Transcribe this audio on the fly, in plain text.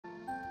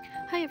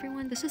Hi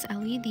everyone, this is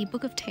Ellie. The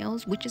Book of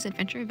Tales Witches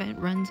Adventure event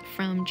runs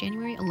from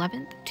January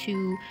 11th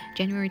to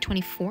January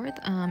 24th,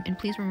 and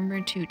please remember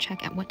to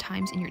check at what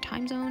times in your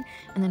time zone,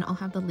 and then I'll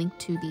have the link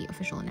to the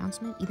official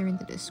announcement either in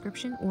the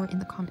description or in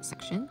the comment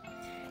section.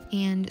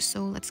 And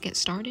so let's get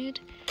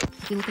started.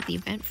 If we look at the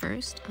event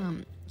first,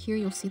 here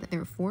you'll see that there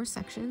are 4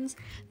 sections.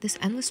 This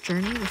endless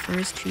journey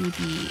refers to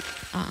the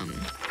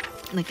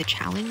the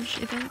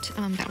challenge event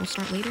that will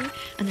start later,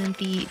 and then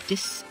the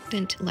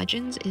distant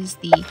legends is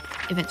the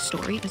event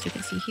story. As you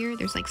can see here,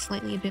 there's like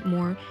slightly a bit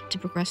more to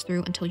progress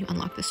through until you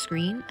unlock the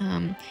screen,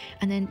 and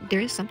then there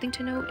is something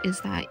to note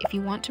is that if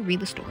you want to read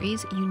the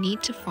stories, you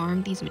need to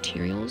farm these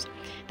materials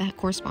that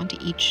correspond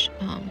to each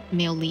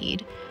male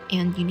lead,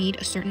 and you need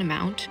a certain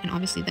amount, and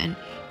obviously then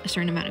a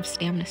certain amount of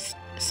stamina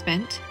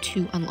spent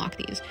to unlock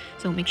these.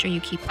 So make sure you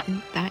keep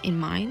that in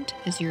mind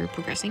as you're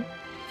progressing.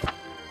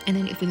 And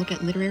then if we look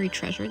at literary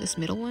treasure, this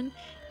middle one,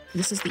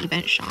 this is the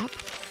event shop.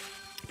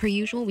 Per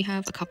usual, we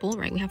have a couple,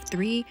 right? We have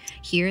 3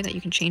 here that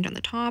you can change on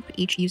the top,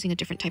 each using a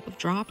different type of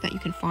drop that you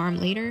can farm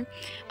later.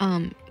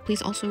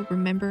 Please also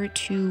remember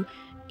to,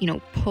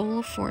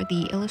 pull for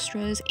the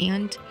Illustras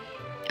and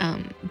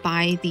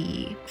buy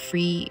the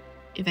free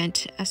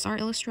event SSR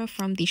Illustra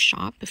from the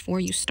shop before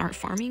you start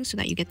farming so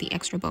that you get the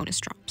extra bonus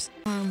drops.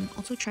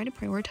 Also try to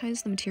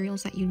prioritize the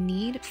materials that you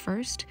need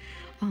first.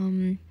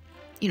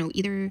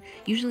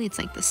 Usually it's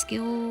like the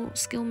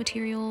skill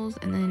materials,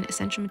 and then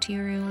essential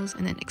materials,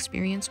 and then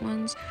experience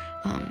ones,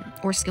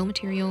 or skill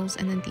materials,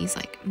 and then these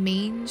like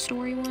main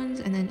story ones,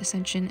 and then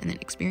ascension, and then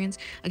experience.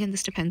 Again,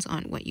 this depends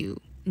on what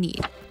you need.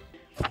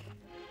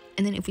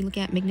 And then if we look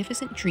at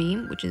Magnificent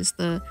Dream, which is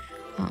the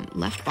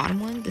left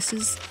bottom one, this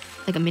is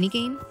like a mini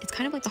game. It's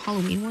kind of like the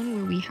Halloween one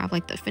where we have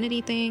like the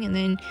affinity thing, and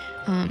then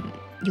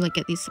you like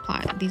get these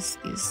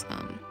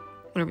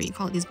whatever you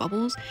call it, these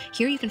bubbles.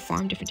 Here you can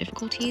farm different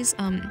difficulties.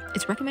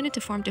 It's recommended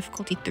to farm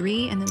difficulty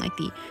 3 and then like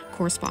the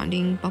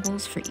corresponding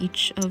bubbles for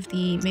each of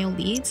the male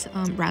leads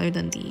rather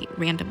than the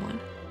random one.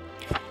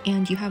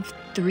 And you have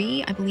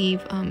 3, I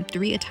believe,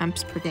 3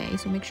 attempts per day,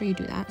 so make sure you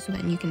do that so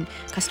then you can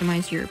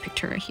customize your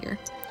Pictura here.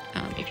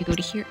 If you go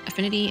to here,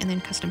 Affinity, and then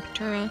Custom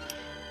Pictura,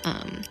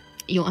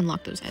 you'll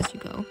unlock those as you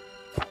go.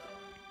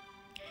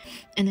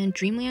 And then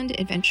Dreamland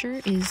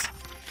Adventure is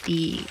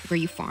where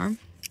you farm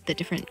the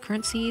different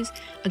currencies.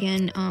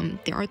 Again,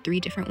 there are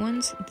 3 different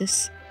ones: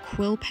 this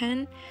quill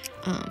pen,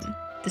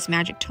 this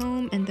magic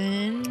tome, and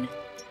then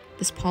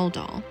this Paul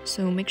doll.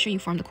 So make sure you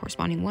farm the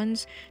corresponding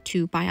ones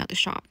to buy out the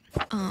shop.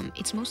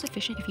 It's most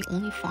efficient if you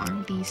only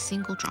farm the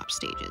single drop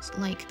stages,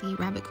 like the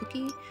rabbit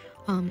cookie,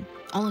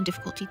 all in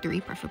difficulty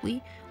 3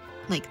 preferably,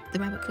 like the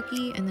rabbit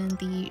cookie, and then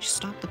the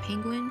stop the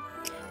penguin,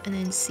 and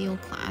then seal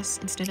class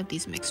instead of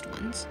these mixed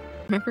ones.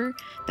 Remember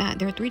that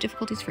there are 3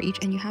 difficulties for each,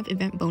 and you have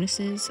event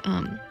bonuses,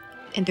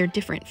 and they're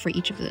different for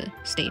each of the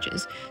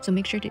stages. So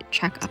make sure to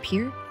check up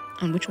here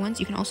on which ones.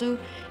 You can also,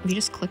 if you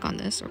just click on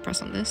this or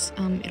press on this,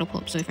 it'll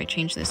pull up. So if I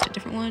change this to a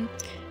different one,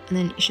 and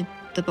then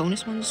the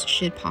bonus ones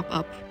should pop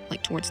up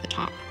like towards the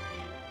top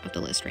of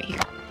the list right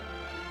here.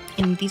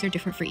 And these are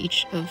different for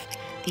each of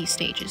these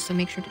stages, so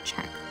make sure to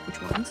check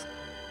which ones.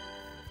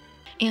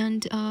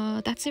 And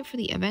that's it for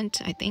the event,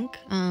 I think,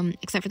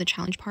 except for the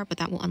challenge part, but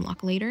that will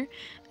unlock later.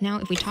 Now,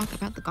 if we talk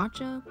about the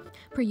gacha,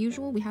 per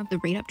usual, we have the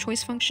rate up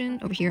choice function.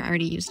 Over here, I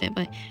already used it,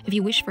 but if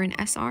you wish for an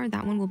SR,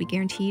 that one will be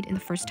guaranteed in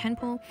the first 10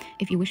 pull.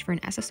 If you wish for an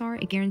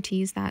SSR, it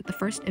guarantees that the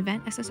first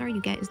event SSR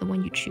you get is the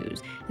one you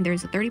choose. And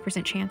there's a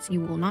 30% chance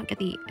you will not get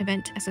the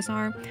event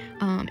SSR,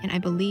 and I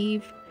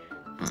believe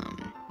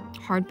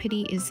Hard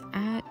Pity is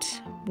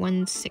at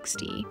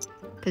 160,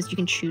 because you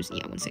can choose,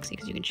 160,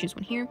 because you can choose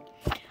one here.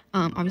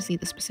 Obviously,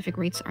 the specific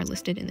rates are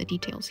listed in the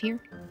details here.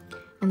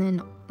 And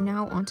then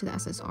now onto the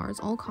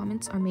SSRs. All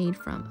comments are made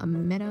from a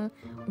meta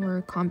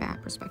or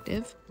combat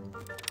perspective.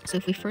 So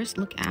if we first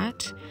look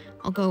at,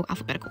 I'll go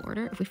alphabetical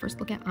order. If we first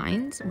look at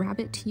Ain's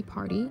Rabbit Tea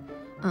Party,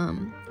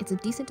 it's a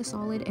decent to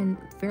solid and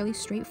fairly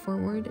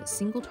straightforward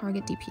single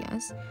target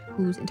DPS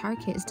whose entire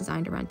kit is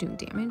designed around doing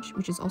damage,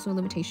 which is also a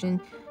limitation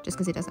just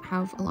because it doesn't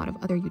have a lot of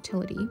other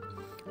utility.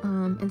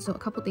 And so a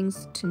couple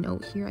things to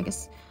note here, I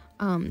guess.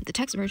 The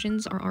text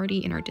versions are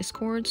already in our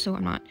Discord, so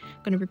I'm not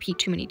going to repeat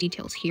too many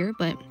details here,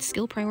 but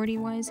skill priority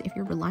wise, if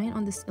you're reliant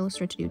on this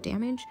Illustra to do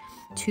damage,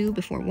 2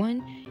 before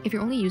 1. If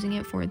you're only using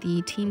it for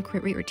the team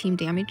crit rate or team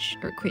damage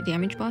or crit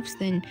damage buffs,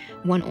 then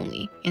 1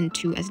 only, and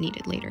 2 as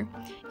needed later.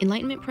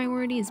 Enlightenment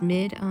priority is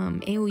mid,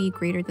 AoE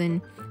greater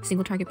than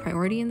single target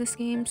priority in this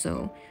game,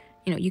 so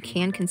you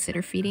can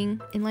consider feeding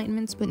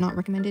enlightenments, but not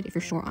recommended if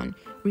you're short on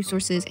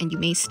resources and you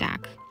may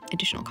stack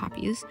additional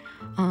copies.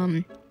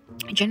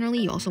 Generally,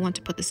 you also want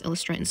to put this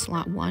Illustra in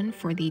slot 1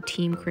 for the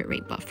team crit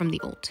rate buff from the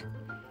ult.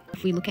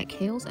 If we look at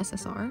Kale's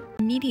SSR,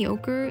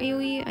 mediocre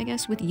AoE, I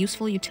guess, with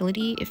useful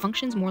utility. It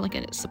functions more like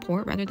a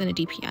support rather than a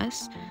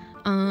DPS.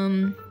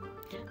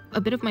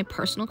 A bit of my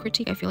personal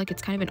critique, I feel like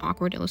it's kind of an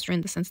awkward Illustra in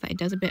the sense that it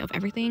does a bit of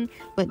everything,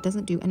 but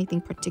doesn't do anything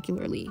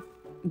particularly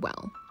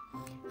well.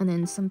 And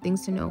then some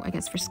things to know, I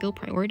guess, for skill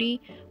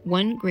priority,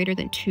 1 greater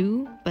than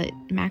 2, but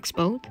max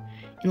both.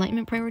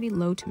 Enlightenment priority,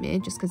 low to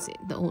mid, just because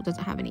the ult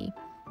doesn't have any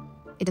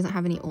it doesn't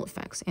have any ult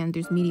effects, and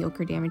there's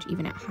mediocre damage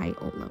even at high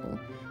ult level.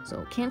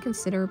 So can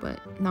consider,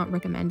 but not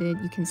recommended.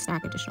 You can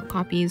stack additional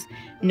copies,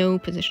 no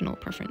positional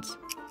preference.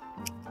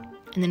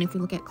 And then if we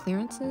look at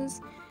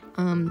clearances,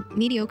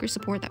 mediocre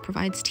support that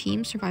provides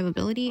team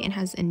survivability and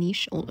has a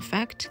niche ult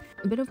effect.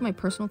 A bit of my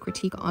personal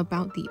critique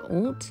about the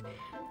ult,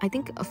 I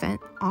think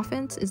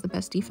offense is the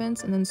best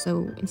defense, and then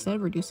so instead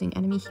of reducing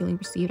enemy healing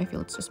received, I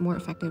feel it's just more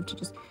effective to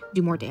just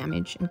do more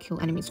damage and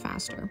kill enemies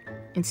faster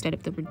instead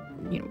of the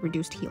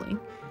reduced healing.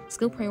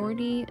 Skill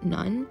priority,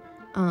 none.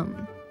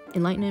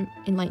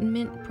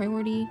 Enlightenment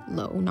priority,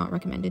 low, not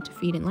recommended to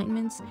feed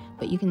enlightenments,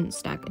 but you can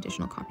stack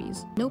additional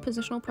copies. No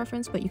positional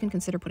preference, but you can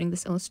consider putting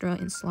this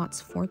Illustra in slots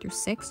 4 through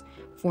 6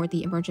 for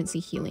the emergency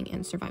healing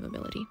and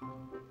survivability.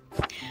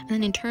 And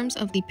then in terms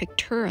of the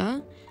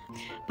Pictura,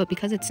 but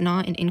because it's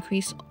not an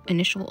increased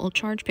initial ult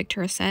charge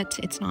Pictura set,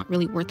 it's not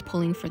really worth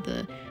pulling for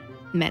the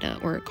meta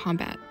or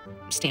combat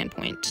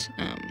standpoint.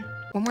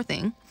 One more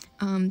thing,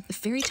 the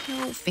Fairy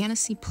Tale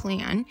Fantasy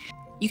plan,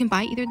 you can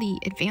buy either the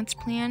advanced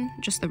plan,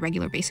 just the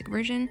regular basic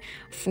version,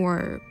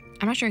 for,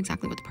 I'm not sure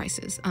exactly what the price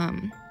is,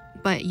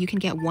 but you can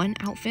get 1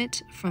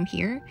 outfit from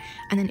here,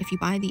 and then if you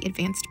buy the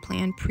advanced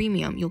plan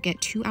premium, you'll get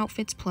 2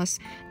 outfits plus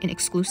an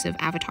exclusive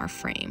avatar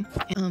frame.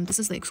 This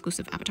is the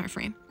exclusive avatar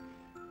frame.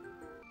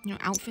 You know,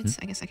 outfits,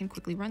 I guess I can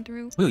quickly run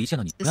through. This is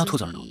the,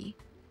 this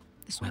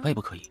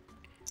one.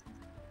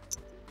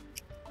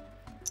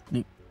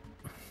 你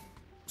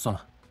算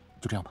了，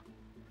就这样吧。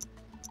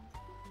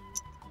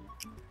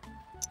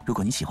如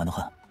果你喜欢的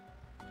话，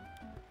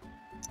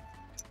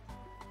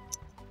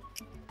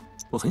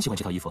我很喜欢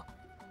这套衣服。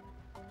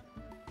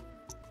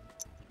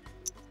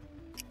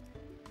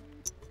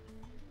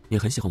你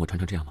很喜欢我穿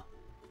成这样吗？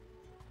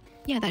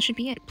 Yeah, that should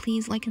be it.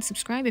 Please like and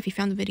subscribe if you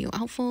found the video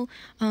helpful.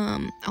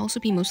 I'll also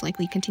be most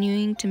likely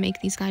continuing to make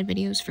these guide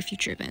videos for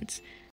future events.